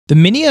The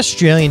Mini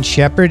Australian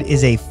Shepherd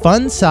is a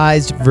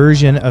fun-sized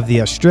version of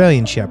the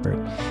Australian Shepherd.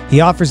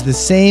 He offers the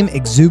same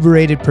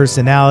exuberated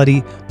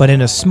personality, but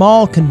in a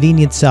small,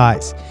 convenient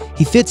size.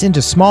 He fits into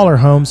smaller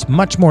homes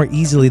much more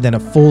easily than a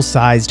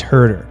full-sized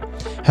herder.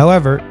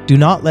 However, do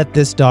not let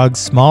this dog's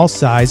small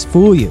size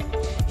fool you.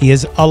 He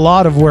is a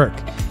lot of work.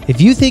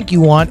 If you think you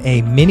want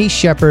a mini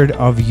shepherd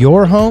of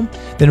your home,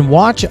 then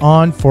watch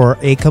on for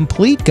a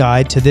complete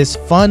guide to this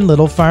fun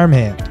little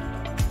farmhand.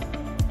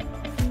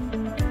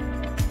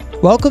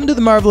 Welcome to the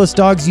Marvelous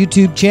Dogs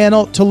YouTube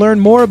channel. To learn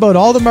more about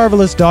all the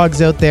marvelous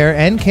dogs out there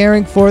and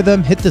caring for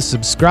them, hit the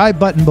subscribe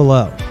button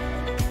below.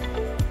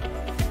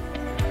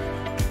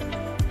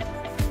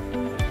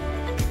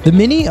 The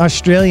Mini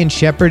Australian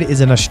Shepherd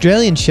is an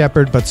Australian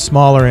Shepherd but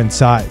smaller in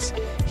size.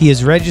 He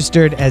is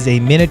registered as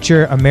a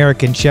miniature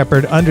American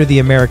Shepherd under the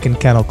American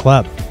Kennel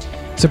Club.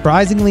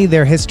 Surprisingly,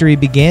 their history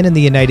began in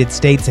the United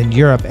States and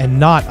Europe and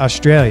not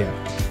Australia.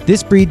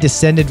 This breed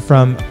descended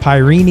from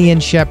Pyrenean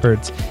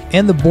Shepherds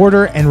and the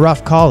Border and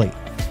Rough Collie.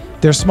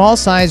 Their small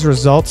size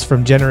results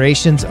from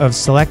generations of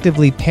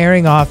selectively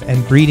pairing off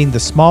and breeding the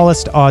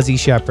smallest Aussie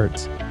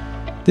Shepherds.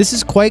 This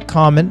is quite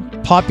common.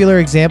 Popular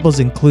examples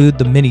include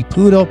the Mini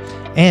Poodle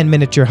and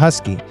Miniature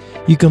Husky.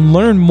 You can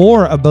learn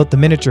more about the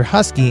Miniature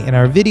Husky in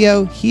our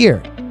video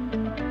here.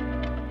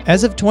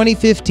 As of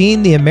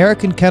 2015, the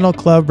American Kennel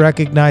Club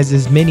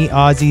recognizes Mini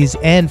Aussies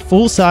and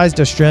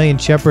full-sized Australian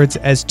Shepherds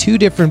as two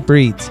different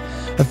breeds.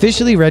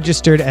 Officially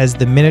registered as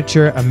the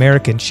Miniature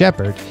American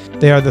Shepherd,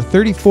 they are the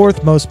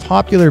 34th most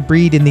popular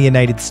breed in the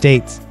United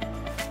States.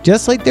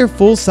 Just like their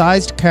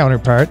full-sized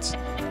counterparts,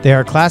 they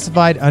are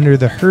classified under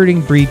the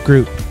herding breed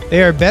group.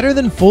 They are better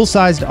than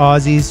full-sized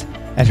Aussies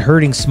at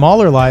herding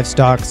smaller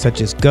livestock such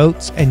as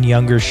goats and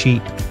younger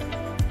sheep.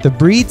 The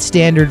breed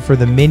standard for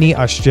the Mini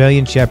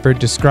Australian Shepherd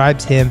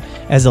describes him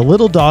as a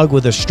little dog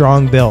with a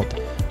strong build.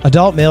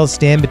 Adult males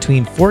stand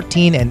between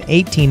 14 and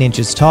 18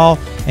 inches tall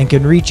and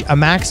can reach a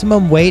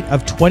maximum weight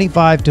of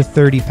 25 to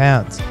 30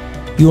 pounds.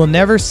 You will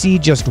never see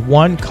just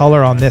one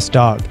color on this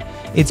dog.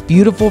 Its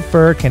beautiful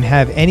fur can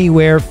have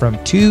anywhere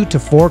from 2 to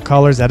 4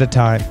 colors at a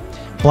time.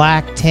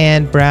 Black,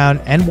 tan, brown,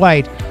 and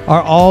white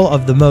are all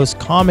of the most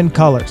common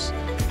colors.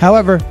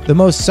 However, the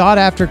most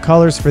sought-after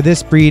colors for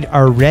this breed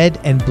are red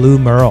and blue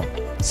merle.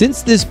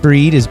 Since this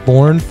breed is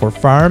born for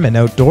farm and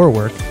outdoor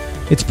work,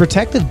 its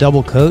protective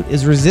double coat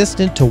is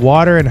resistant to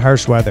water and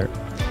harsh weather.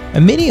 A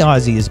Mini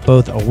Aussie is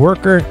both a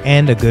worker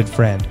and a good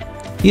friend.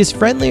 He is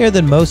friendlier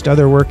than most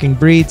other working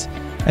breeds,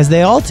 as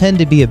they all tend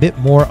to be a bit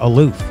more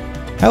aloof.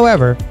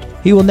 However,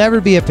 he will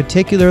never be a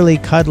particularly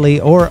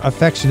cuddly or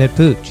affectionate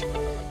pooch.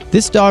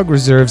 This dog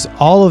reserves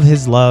all of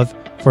his love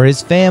for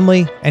his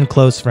family and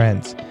close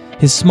friends.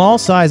 His small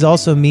size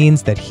also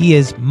means that he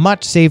is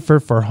much safer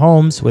for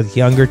homes with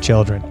younger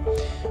children.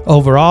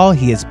 Overall,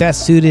 he is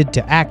best suited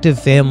to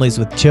active families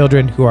with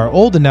children who are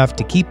old enough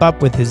to keep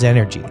up with his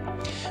energy.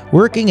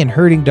 Working and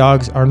herding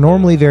dogs are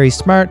normally very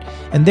smart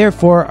and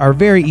therefore are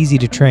very easy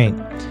to train.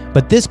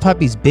 But this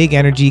puppy's big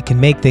energy can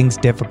make things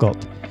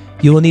difficult.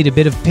 You will need a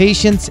bit of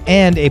patience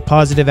and a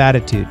positive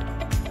attitude.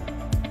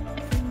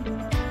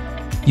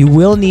 You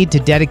will need to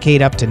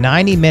dedicate up to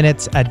 90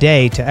 minutes a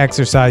day to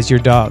exercise your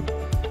dog.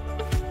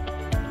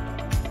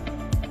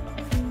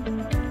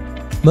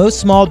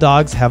 Most small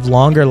dogs have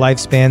longer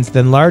lifespans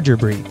than larger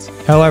breeds.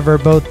 However,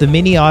 both the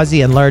Mini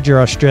Aussie and larger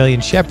Australian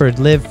Shepherd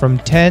live from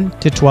 10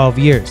 to 12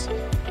 years.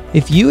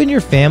 If you and your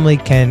family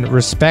can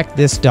respect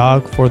this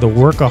dog for the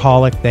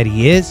workaholic that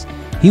he is,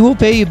 he will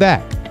pay you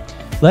back.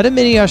 Let a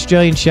Mini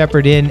Australian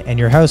Shepherd in and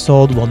your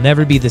household will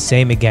never be the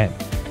same again.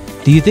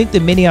 Do you think the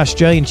Mini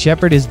Australian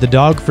Shepherd is the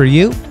dog for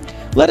you?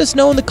 Let us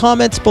know in the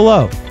comments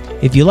below.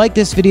 If you like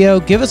this video,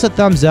 give us a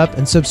thumbs up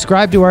and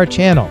subscribe to our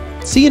channel.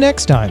 See you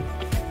next time.